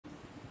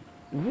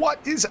What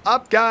is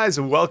up, guys,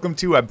 and welcome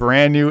to a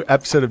brand new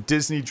episode of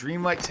Disney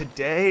Dreamlight.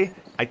 Today,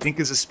 I think,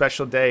 is a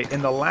special day.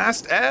 In the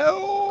last...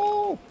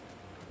 Oh!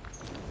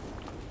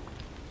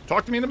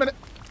 Talk to me in a minute.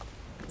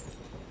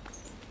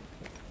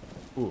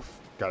 Oof,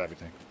 got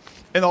everything.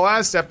 In the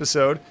last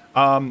episode,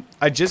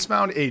 I just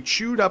found a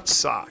chewed up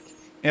sock.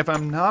 And if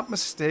I'm not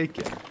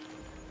mistaken,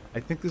 I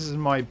think this is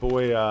my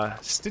boy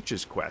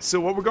Stitch's quest.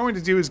 So what we're going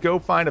to do is go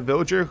find a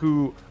villager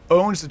who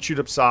owns the chewed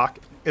up sock.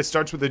 It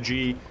starts with a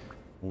G.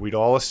 We'd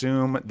all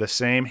assume the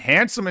same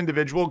handsome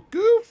individual,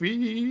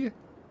 Goofy. I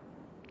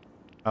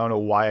don't know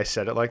why I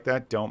said it like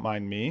that. Don't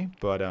mind me,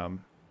 but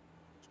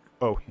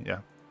oh yeah.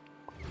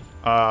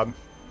 But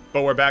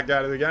we're back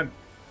at it again.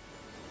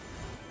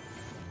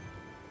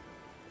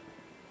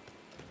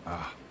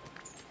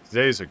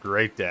 Today's a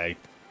great day.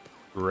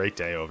 Great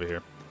day over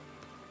here.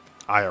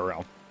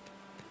 IRL.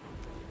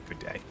 Good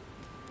day.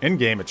 In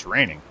game, it's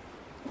raining.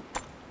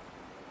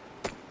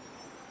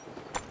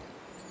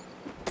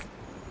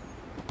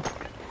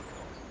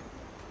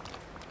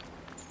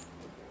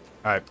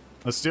 Alright,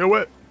 let's do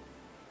it.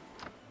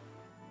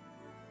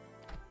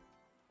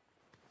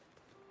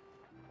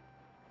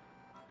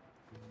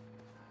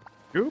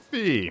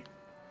 Goofy.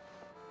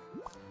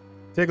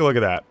 Take a look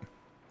at that.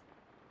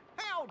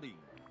 Howdy.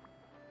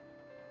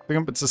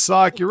 Think it's a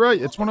sock. You're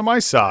right. It's one of my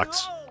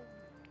socks.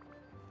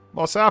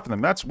 Lost half of them.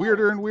 That's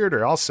weirder and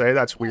weirder. I'll say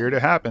that's weird.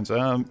 It happens.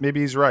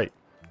 Maybe he's right.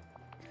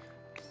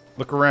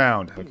 Look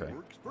around. Okay.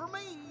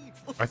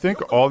 I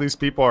think all these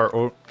people are...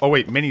 Oh,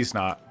 wait. Minnie's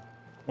not.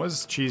 What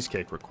does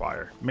cheesecake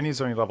require? Minnie's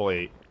only level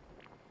 8.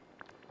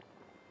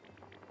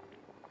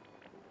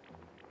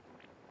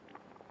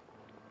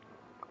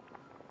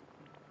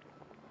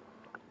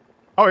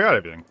 Oh, I got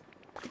everything.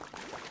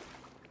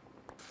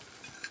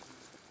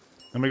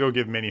 Let me go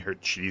give Minnie her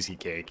cheesy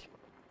cake.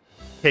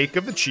 Cake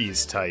of the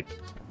cheese type.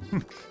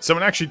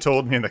 Someone actually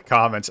told me in the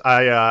comments.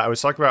 I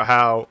was talking about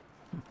how...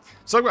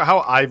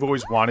 I've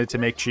always wanted to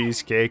make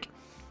cheesecake.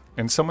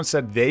 And someone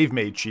said they've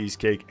made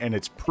cheesecake and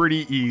it's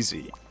pretty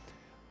easy.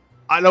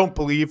 I don't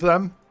believe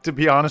them, to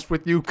be honest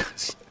with you,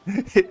 because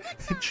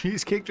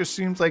cheesecake just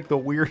seems like the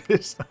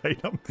weirdest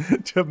item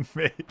to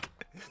make.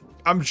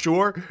 I'm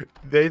sure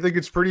they think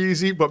it's pretty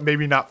easy, but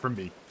maybe not for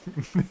me.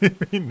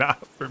 Maybe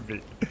not for me.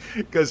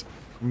 Because,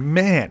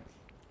 man,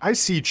 I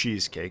see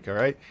cheesecake, all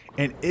right?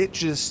 And it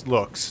just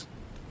looks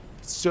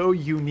so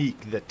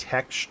unique. The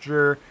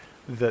texture,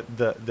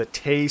 the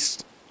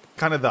taste,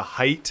 kind of the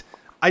height.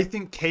 I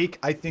think cake,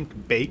 I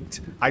think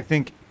baked, I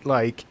think,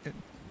 like...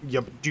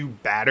 You do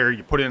batter,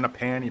 you put it in a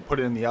pan, you put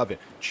it in the oven.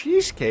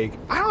 Cheesecake,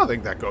 I don't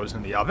think that goes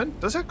in the oven.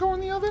 Does that go in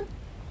the oven?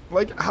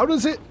 Like, how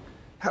does it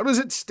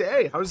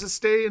stay? How does it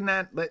stay in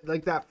that,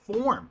 like that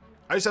form?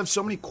 I just have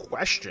so many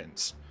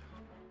questions.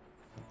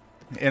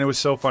 And it was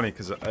so funny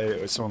because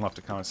someone left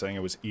a comment saying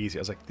it was easy.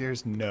 I was like,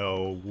 there's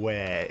no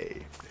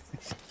way.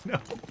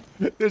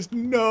 There's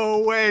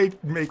no way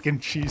making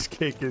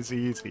cheesecake is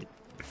easy.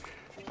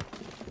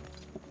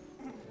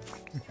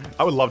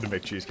 I would love to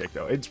make cheesecake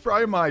though. It's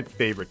probably my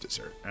favorite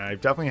dessert. And I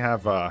definitely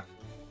have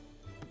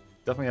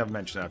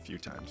mentioned that a few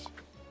times.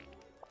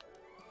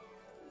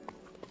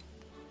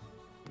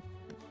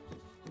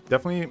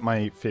 Definitely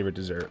my favorite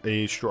dessert,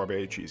 a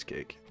strawberry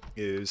cheesecake,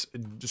 is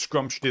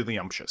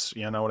scrumptious.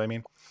 You know what I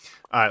mean?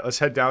 All right, let's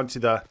head down to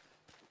the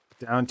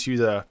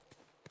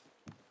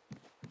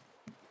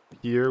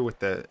here with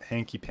the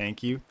hanky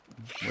panky,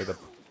 where the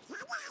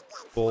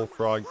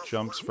bullfrog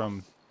jumps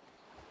from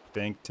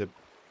bank to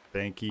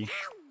banky.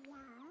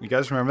 You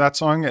guys remember that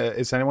song?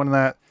 Is anyone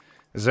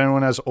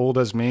as old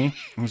as me?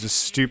 It was a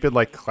stupid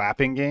like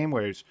clapping game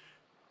where it's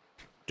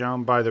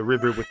down by the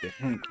river with the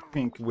hanky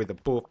panky with a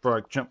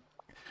bullfrog jump.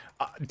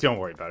 Don't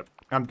worry about it.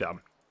 I'm dumb.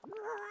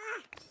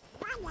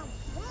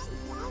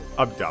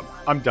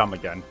 I'm dumb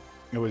again.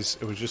 It was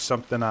just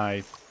something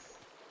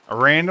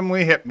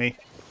randomly hit me.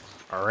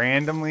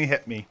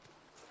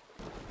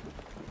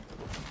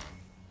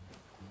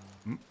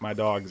 My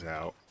dog's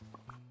out.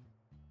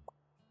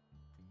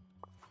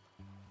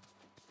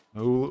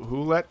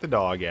 Who let the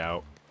dog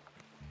out?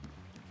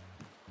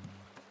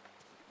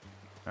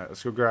 Alright,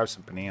 let's go grab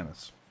some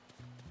bananas.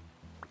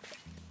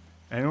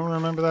 Anyone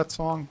remember that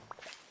song?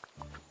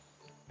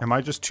 Am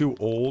I just too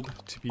old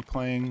to be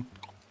playing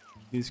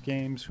these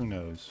games? Who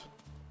knows?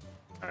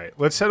 Alright,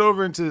 let's head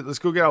over let's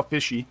go get our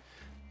fishy.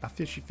 A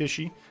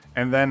fishy.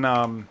 And then,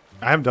 I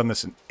haven't done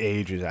this in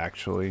ages,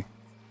 actually.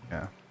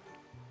 Yeah.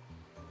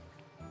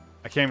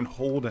 I can't even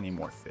hold any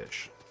more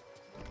fish.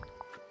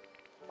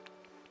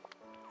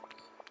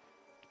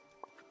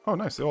 Oh,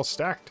 nice. They're all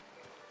stacked.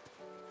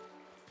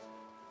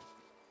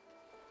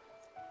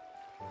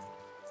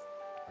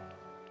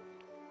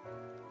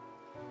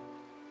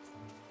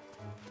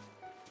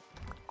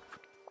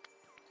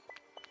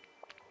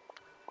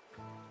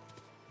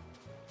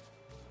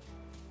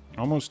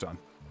 Almost done.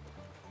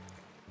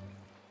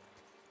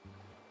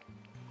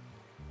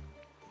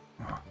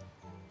 Oh.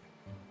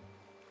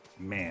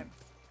 Man.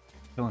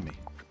 Killing me.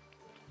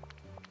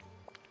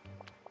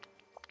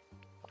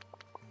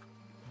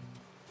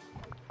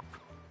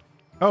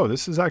 Oh,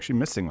 this is actually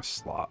missing a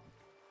slot.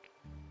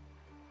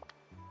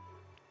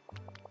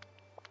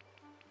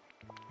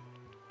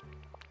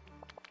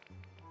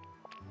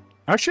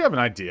 I actually have an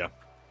idea.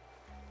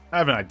 I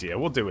have an idea.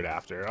 We'll do it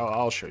after.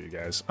 I'll show you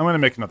guys. I'm going to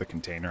make another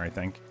container, I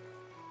think.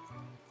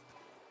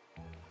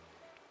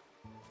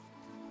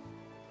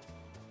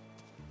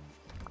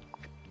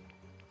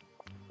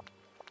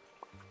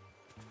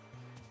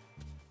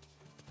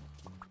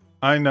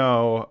 I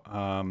know,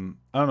 I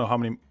don't know how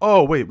many...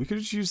 Oh, wait, we could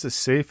just use the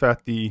safe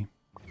at the...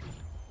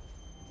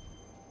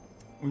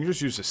 We can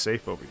just use the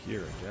safe over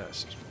here, I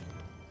guess.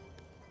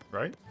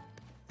 Right?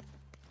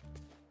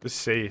 The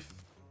safe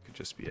could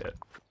just be it.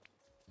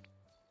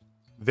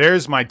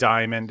 There's my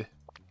diamond.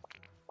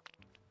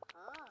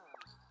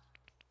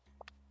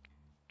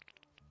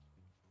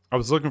 I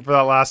was looking for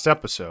that last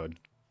episode.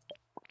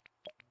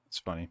 It's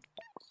funny.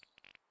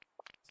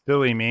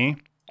 Silly me.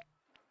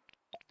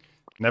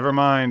 Never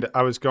mind.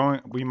 I was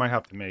going... We might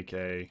have to make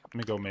a... Let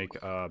me go make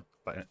a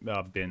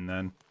bin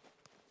then.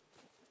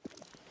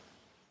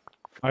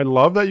 I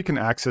love that you can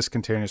access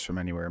containers from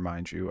anywhere,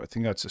 mind you. I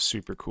think that's a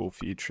super cool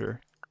feature.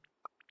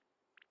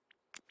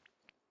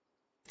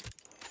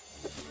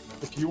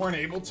 If you weren't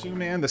able to,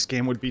 man, this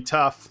game would be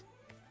tough.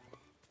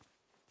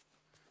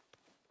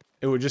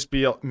 It would just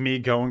be me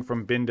going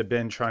from bin to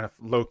bin trying to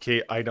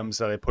locate items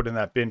that I put in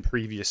that bin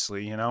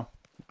previously, you know?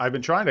 I've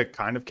been trying to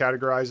kind of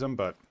categorize them,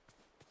 but...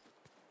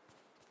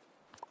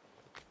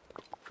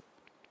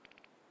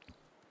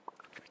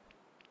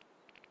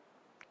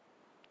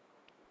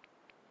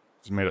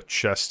 Just made a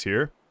chest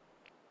here.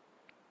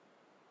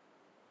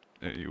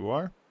 There you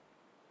are.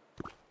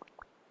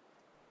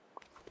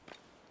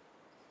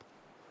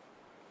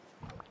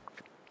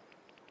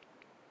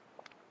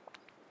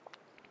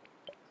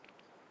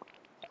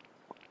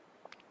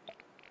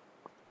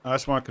 I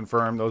just want to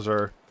confirm those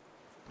are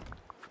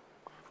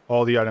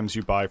all the items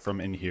you buy from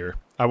in here.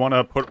 I want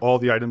to put all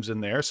the items in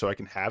there so I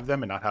can have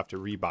them and not have to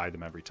re-buy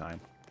them every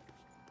time.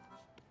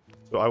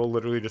 So I will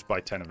literally just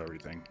buy 10 of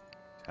everything.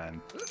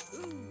 10.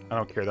 I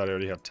don't care that I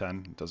already have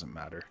 10. It doesn't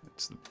matter.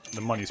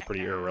 The money's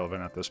pretty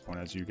irrelevant at this point,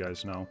 as you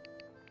guys know.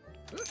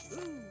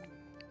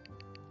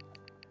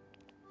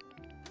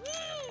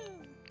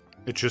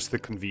 It's just the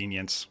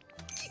convenience.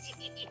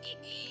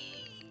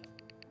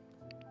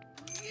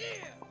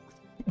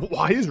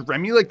 Why is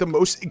Remy like the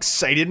most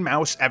excited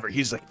mouse ever?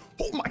 He's like,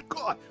 oh my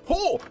god,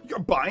 oh, you're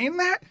buying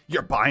that?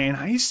 You're buying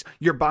ice?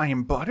 You're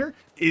buying butter?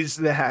 Is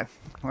that...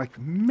 Like,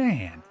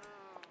 man.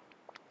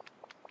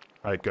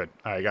 Alright, good.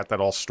 I got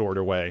that all stored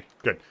away.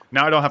 Good.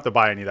 Now I don't have to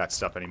buy any of that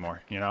stuff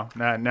anymore, you know?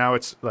 Now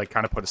it's, like,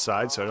 kind of put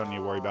aside, so I don't need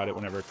to worry about it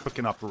whenever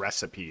cooking up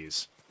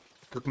recipes.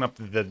 Cooking up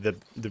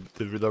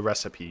the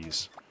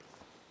recipes.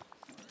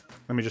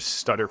 Let me just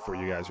stutter for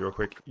you guys real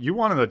quick. You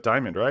wanted a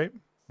diamond, right?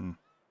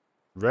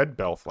 Red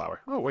bellflower.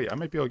 Oh, wait, I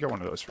might be able to get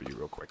one of those for you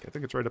real quick. I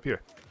think it's right up here.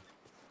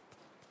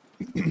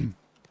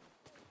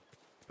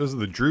 Those are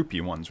the droopy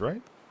ones,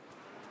 right?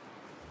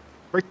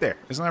 Right there.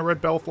 Isn't that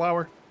red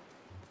bellflower?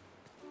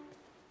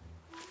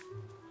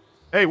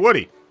 Hey,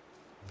 Woody.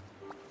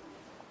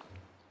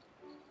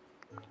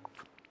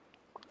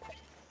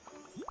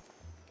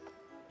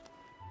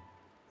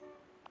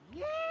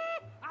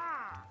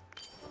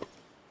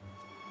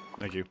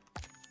 Thank you.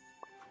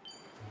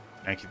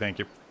 Thank you, thank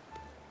you.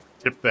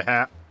 Tip the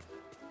hat.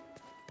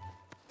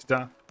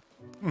 Stop.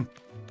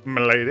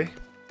 M'lady.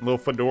 Little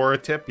fedora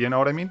tip, you know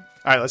what I mean?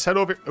 Alright, let's head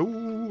over.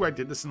 Ooh, I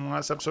did this in the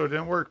last episode. It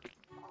didn't work.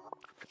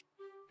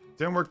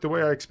 Didn't work the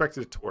way I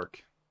expected it to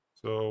work.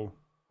 So...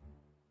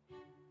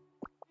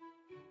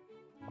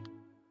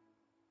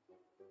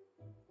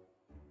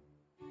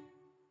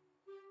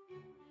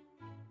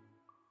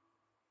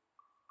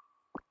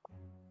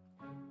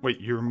 Wait,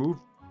 you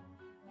removed...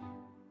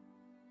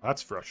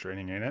 That's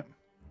frustrating, ain't it?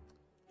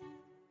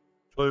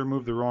 Totally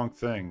removed the wrong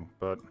thing,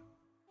 but...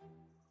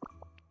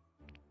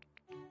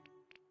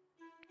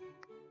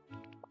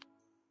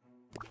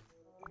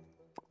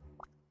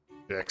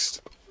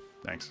 Fixed.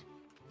 Thanks.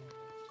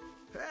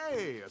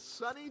 Hey, a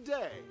sunny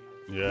day.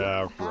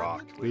 Yeah,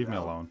 rock. Leave me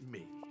alone.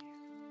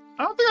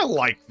 I don't think I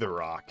like the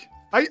rock.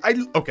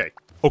 Okay.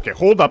 Okay,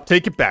 hold up.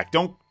 Take it back.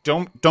 Don't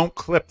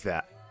clip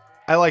that.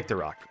 I like the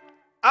rock.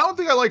 I don't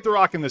think I like the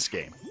rock in this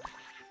game.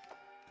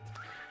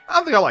 I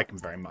don't think I like him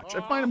very much.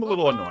 I find him a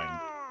little annoying.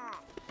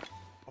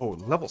 Oh,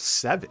 level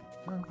 7.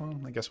 Well,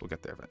 I guess we'll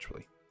get there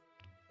eventually.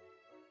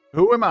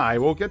 Who am I?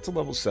 We'll get to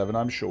level 7,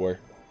 I'm sure.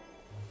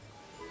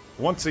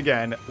 Once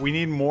again, we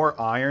need more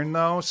iron,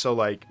 though, so,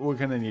 like, we're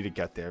gonna need to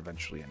get there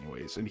eventually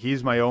anyways. And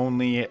he's my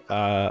only,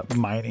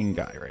 mining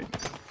guy right now.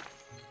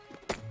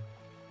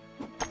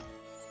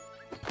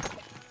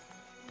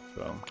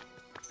 So,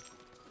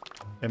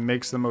 it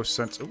makes the most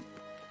sense... Ooh.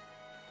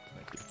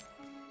 Thank you.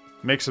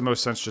 Makes the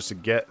most sense just to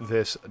get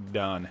this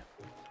done.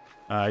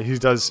 He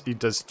does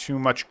too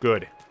much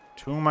good.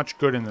 Too much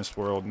good in this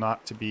world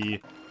not to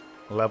be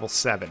level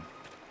 7.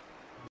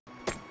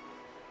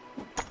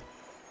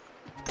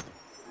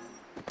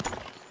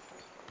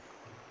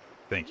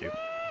 Thank you.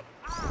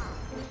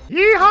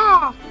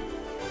 Yeehaw!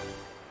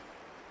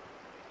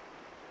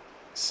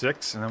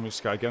 6, and then we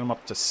just gotta get him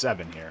up to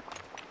 7 here.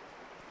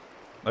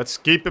 Let's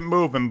keep it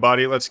moving,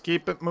 buddy. Let's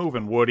keep it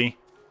moving, Woody.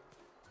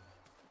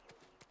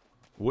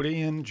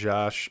 Woody and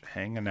Josh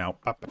hanging out.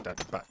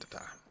 Ba-ba-da-da-ba-da-da.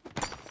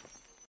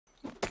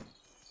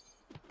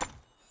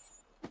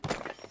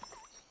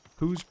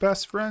 Who's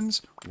best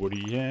friends?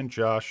 Woody and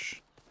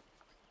Josh.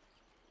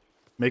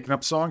 Making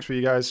up songs for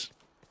you guys.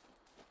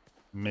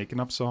 Making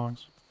up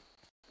songs.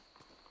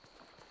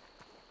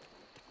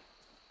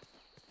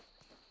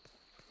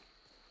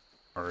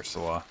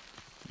 Ursula.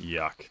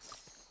 Yuck.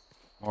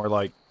 More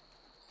like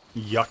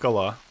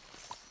Yuckala.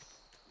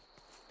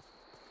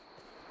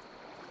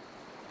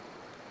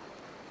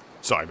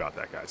 Sorry about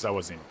that, guys. That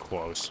wasn't even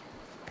close.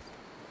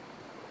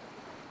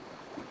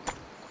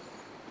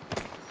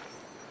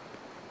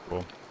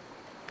 Cool.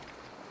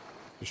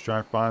 Just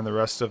trying to find the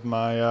rest of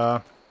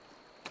my,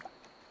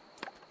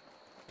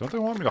 Don't they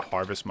want me to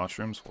harvest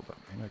mushrooms? Hold on.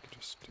 Maybe I could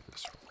just do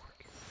this real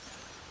quick.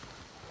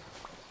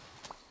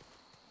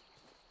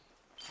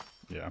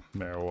 Yeah,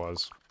 there it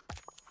was.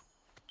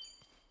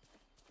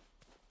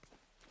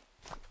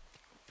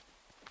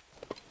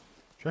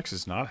 Drex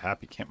is not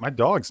happy. My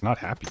dog's not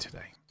happy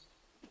today.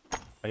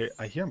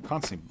 I hear him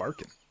constantly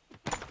barking.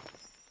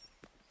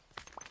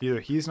 Either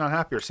he's not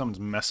happy or someone's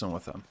messing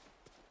with him.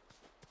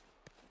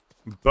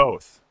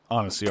 Both,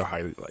 honestly, are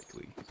highly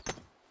likely.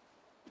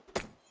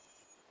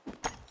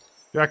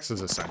 Drex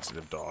is a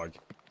sensitive dog.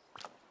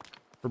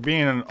 For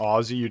being an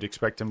Aussie, you'd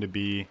expect him to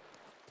be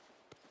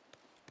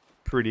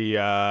pretty,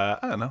 I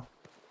don't know,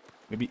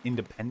 maybe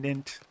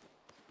independent.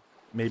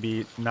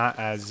 Maybe not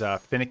as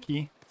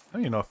finicky. I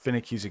don't even know if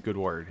finicky is a good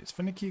word. Is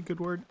finicky a good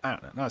word? I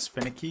don't know. Not as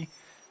finicky.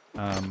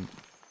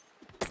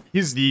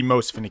 He's the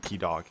most finicky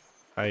dog.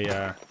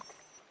 My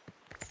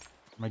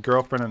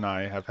girlfriend and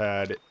I have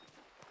had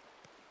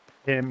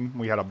him.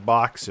 We had a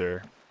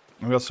boxer.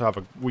 And we also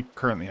have we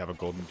currently have a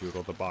golden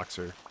doodle. The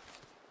boxer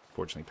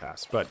fortunately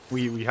passed. But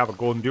we have a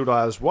golden doodle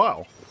as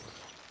well.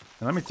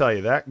 And let me tell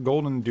you, that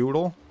golden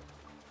doodle,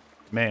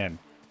 man,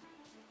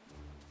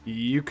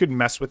 you could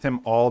mess with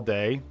him all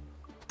day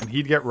and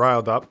he'd get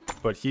riled up,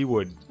 but he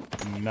would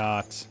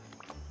not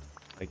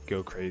like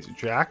go crazy.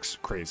 Jack's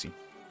crazy.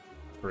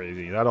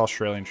 Crazy. That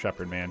Australian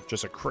Shepherd, man.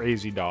 Just a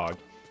crazy dog.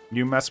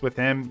 You mess with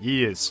him,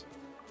 he's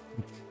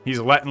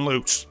letting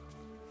loose.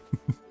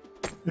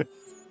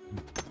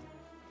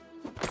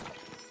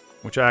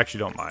 Which I actually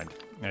don't mind.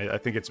 I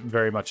think it's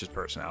very much his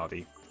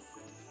personality.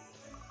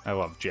 I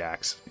love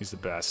Jax. He's the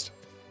best.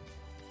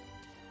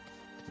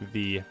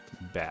 The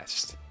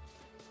best.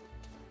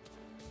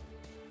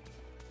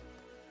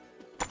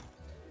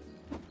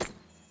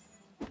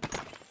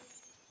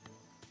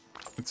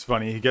 It's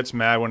funny, he gets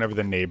mad whenever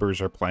the neighbors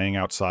are playing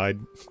outside.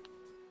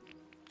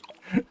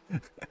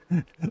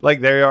 Like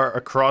they are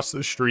across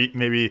the street,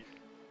 maybe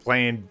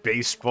playing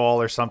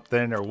baseball or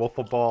something, or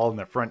wiffle ball in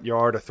the front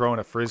yard, or throwing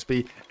a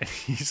frisbee. And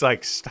he's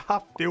like,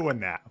 stop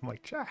doing that. I'm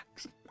like,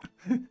 Jax.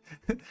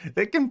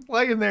 They can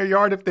play in their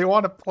yard if they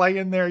want to play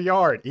in their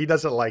yard. He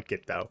doesn't like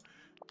it, though.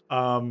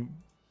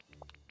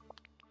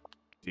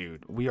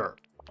 Dude, we are...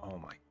 Oh,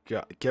 my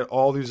God. Get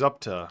all these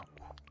up to...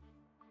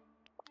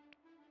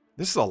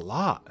 This is a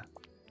lot.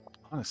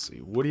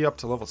 Honestly. Woody up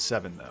to level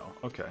 7, though.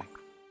 Okay.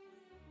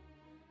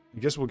 I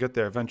guess we'll get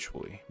there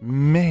eventually.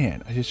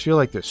 Man, I just feel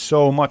like there's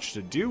so much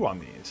to do on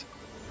these.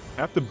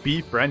 I have to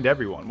befriend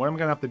everyone. What am I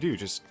going to have to do?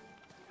 Just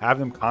have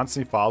them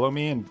constantly follow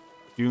me and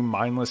do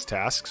mindless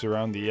tasks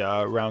around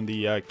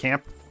the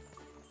camp?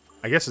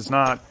 I guess it's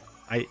not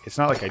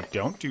like I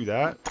don't do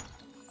that,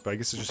 but I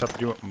guess I just have to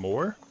do it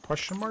more?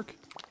 Question mark?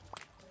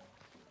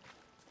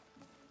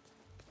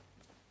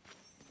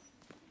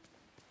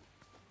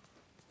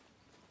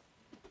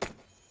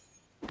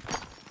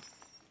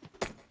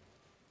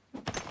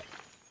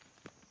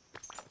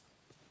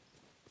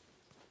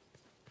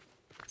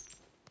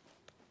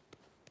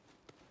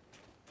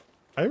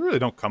 I really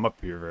don't come up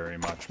here very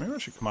much. Maybe I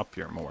should come up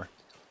here more.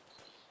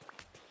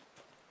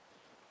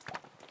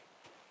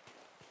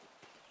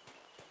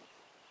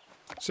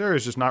 This area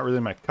is just not really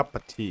my cup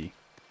of tea.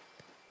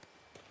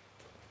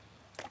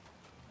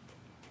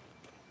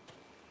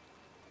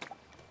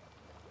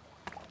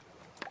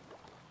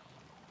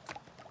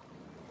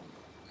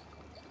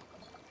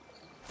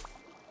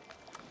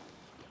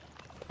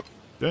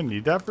 Did I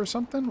need that for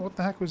something? What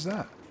the heck was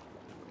that?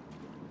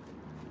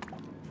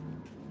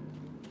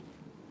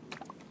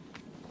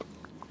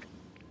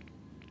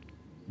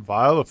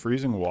 Vial of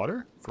freezing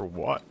water? For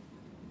what?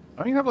 I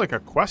don't even have like a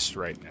quest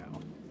right now.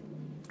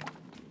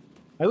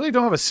 I really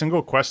don't have a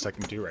single quest I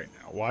can do right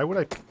now. Why would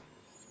I...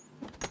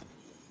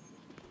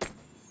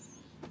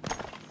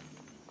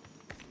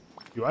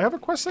 Do I have a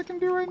quest I can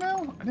do right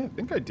now? I didn't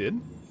think I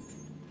did.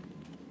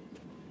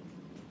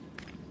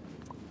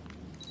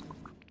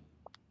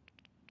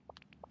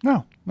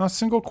 No, not a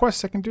single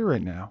quest I can do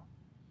right now.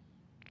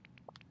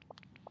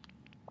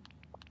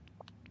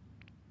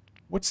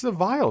 What's the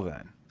vial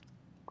then?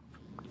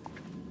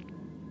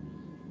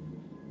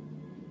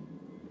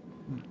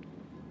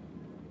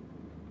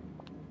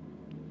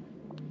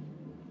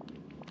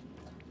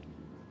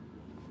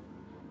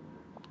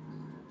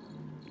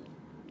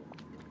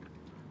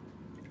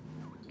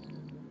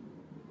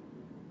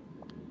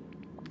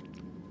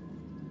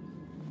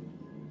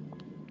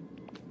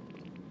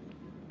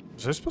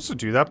 Was I supposed to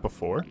do that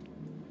before?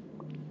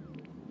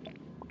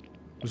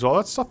 Was all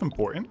that stuff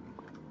important?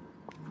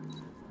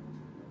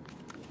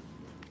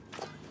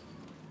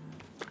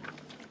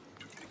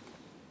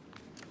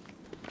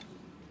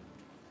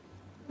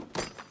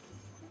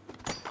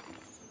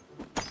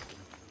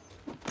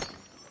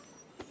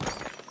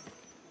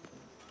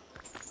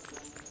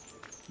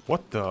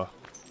 What the?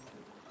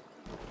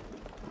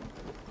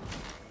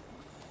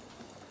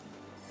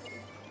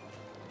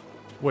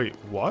 Wait,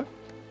 what?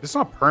 It's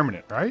not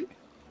permanent, right?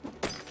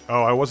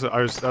 Oh,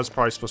 that was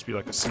probably supposed to be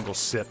like a single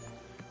sip.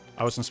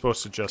 I wasn't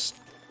supposed to just...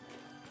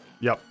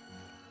 Yep.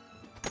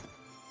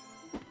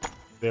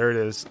 There it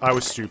is. I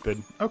was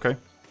stupid. Okay.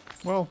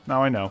 Well,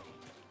 now I know.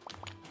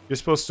 You're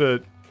supposed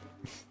to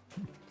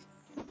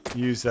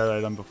use that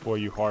item before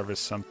you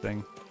harvest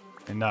something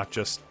and not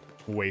just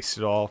waste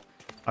it all.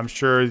 I'm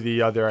sure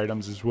the other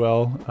items as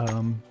well.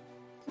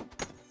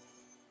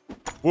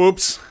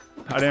 Whoops.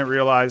 I didn't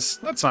realize.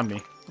 That's on me.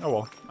 Oh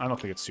well. I don't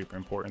think it's super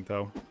important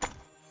though.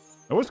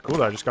 It was cool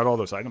that I just got all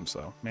those items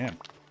though. Man.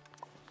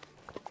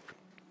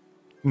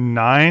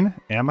 9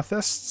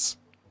 amethysts?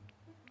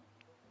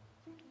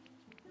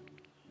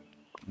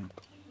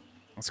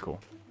 That's cool.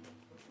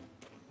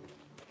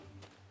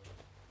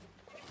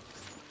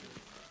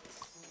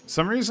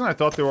 Some reason I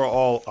thought they were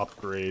all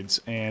upgrades,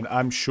 and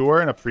I'm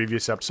sure in a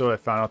previous episode I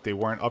found out they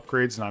weren't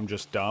upgrades and I'm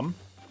just dumb.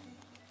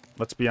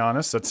 Let's be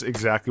honest, that's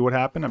exactly what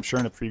happened. I'm sure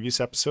in a previous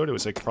episode it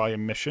was like probably a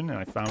mission and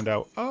I found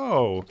out,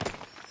 oh,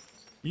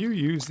 you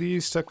use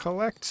these to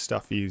collect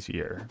stuff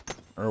easier,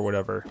 or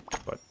whatever,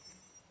 but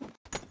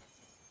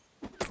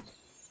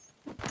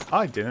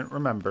I didn't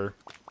remember,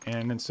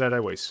 and instead I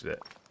wasted it.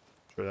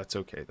 Sure, that's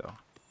okay though.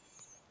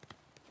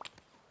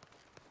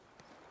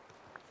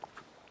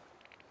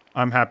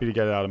 I'm happy to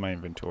get it out of my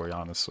inventory,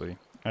 honestly.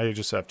 I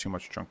just have too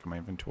much junk in my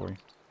inventory.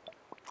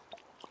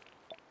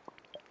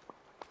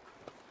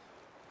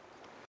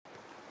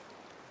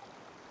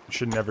 You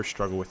should never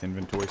struggle with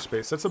inventory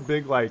space. That's a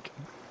big, like,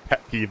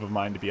 pet peeve of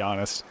mine, to be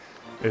honest,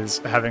 is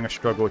having a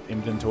struggle with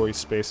inventory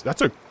space.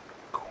 That's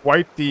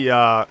quite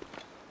the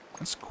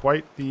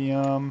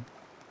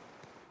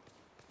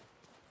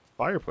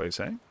fireplace,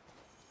 eh?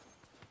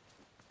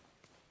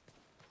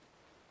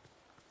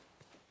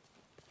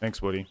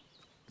 Thanks, Woody.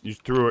 You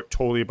threw it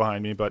totally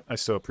behind me, but I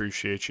still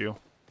appreciate you.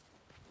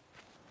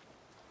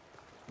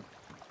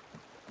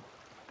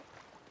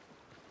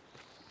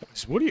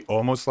 Is Woody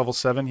almost level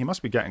 7? He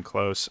must be getting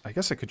close. I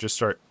guess I could just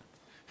start...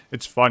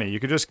 It's funny, you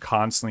could just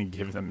constantly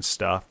give them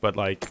stuff, but,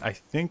 like, I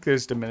think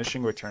there's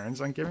diminishing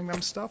returns on giving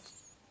them stuff.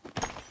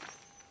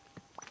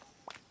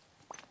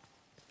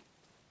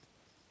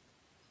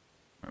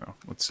 I don't know.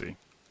 Let's see.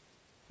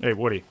 Hey,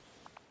 Woody.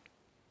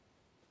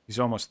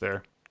 He's almost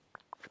there.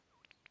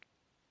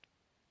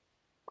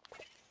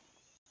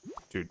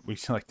 Dude, we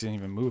like didn't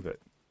even move it.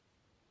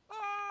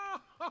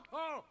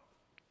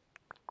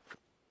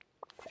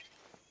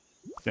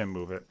 Didn't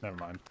move it. Never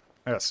mind.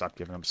 I gotta stop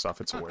giving him stuff.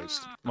 It's a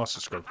waste. Let's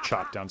just go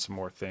chop down some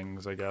more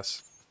things, I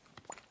guess.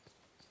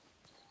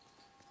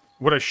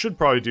 What I should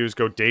probably do is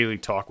go daily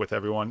talk with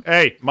everyone.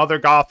 Hey, Mother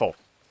Gothel.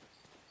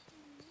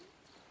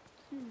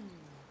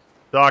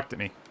 Talk to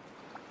me.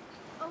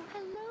 Oh,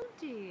 hello,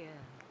 dear.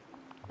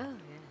 Oh,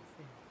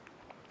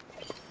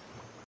 yes.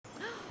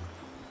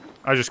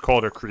 I just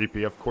called her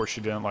creepy. Of course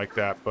she didn't like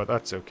that, but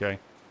that's okay.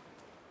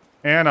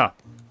 Anna.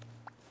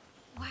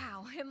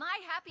 Wow, am I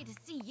happy to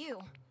see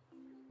you.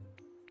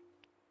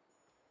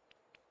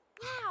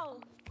 Wow.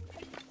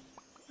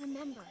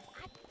 Remember,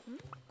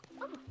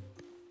 Oh.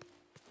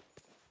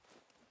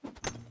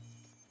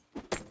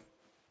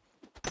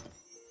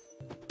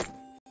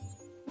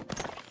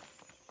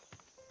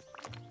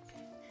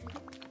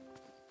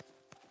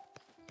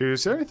 Dude,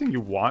 is there anything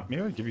you want?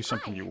 Maybe I'll give you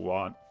something you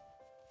want.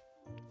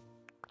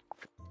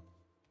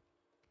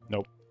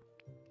 Nope.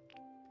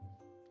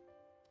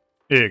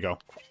 Here you go.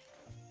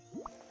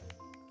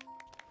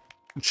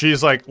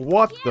 She's like,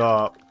 what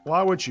the?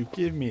 Why would you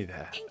give me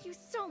that? Thank you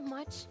so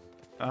much.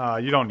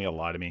 You don't need a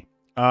lot of me.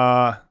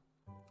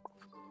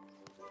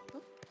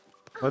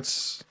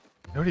 Let's...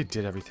 I already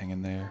did everything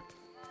in there.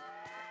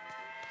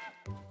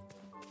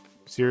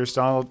 Serious,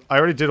 Donald? I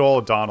already did all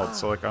of Donald,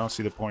 so, like, I don't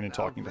see the point in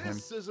talking to him.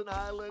 This is an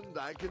island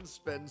I can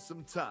spend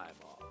some time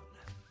on.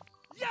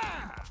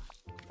 Yeah!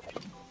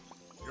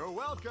 You're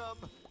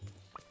welcome.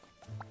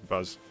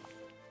 Buzz.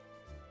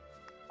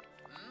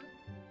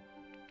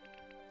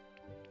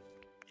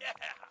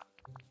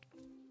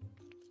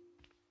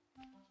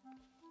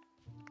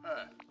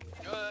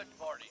 Good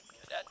morning,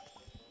 Cadet.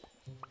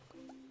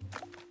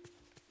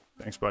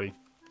 Thanks, buddy.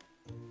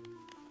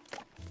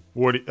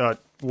 Woody,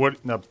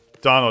 no,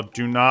 Donald,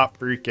 do not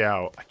freak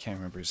out. I can't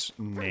remember his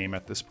name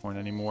at this point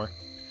anymore.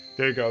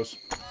 There he goes.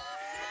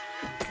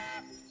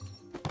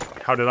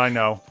 How did I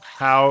know?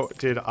 How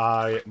did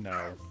I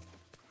know?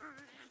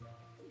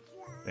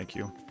 Thank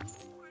you.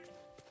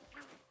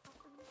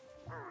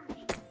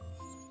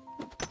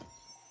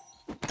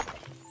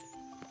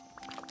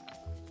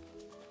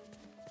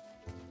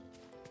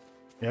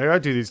 Yeah, I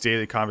gotta do these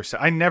daily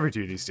conversations. I never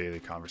do these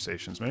daily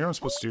conversations. Maybe I'm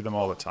supposed to do them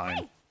all the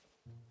time.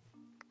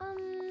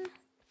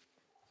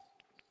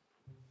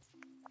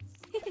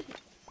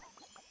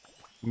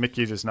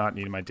 Mickey does not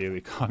need my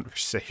daily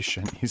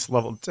conversation. He's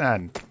level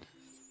 10.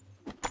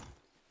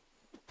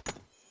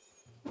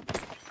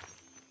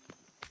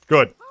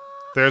 Good.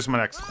 There's my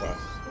next quest.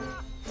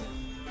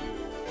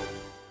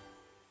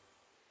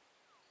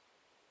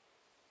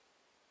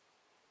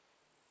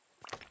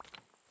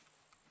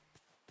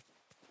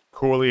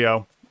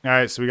 Coolio.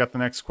 Alright, so we got the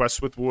next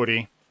quest with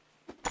Woody.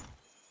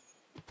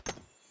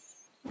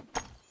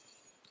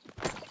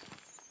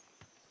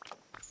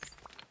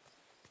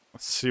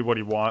 Let's see what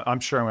he wants. I'm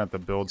sure I'm going to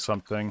have to build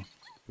something.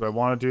 Do I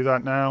want to do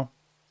that now?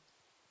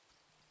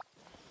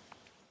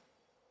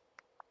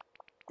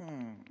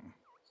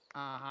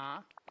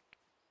 Uh-huh.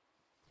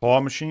 Claw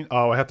machine?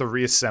 Oh, I have to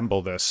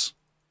reassemble this.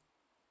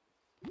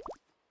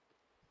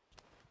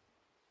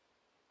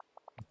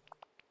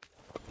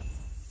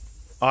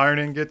 Iron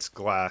ingots,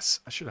 glass.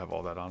 I should have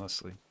all that,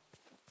 honestly.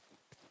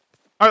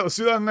 Alright, let's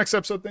do that in the next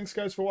episode. Thanks,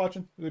 guys, for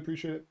watching. Really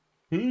appreciate it.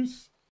 Peace.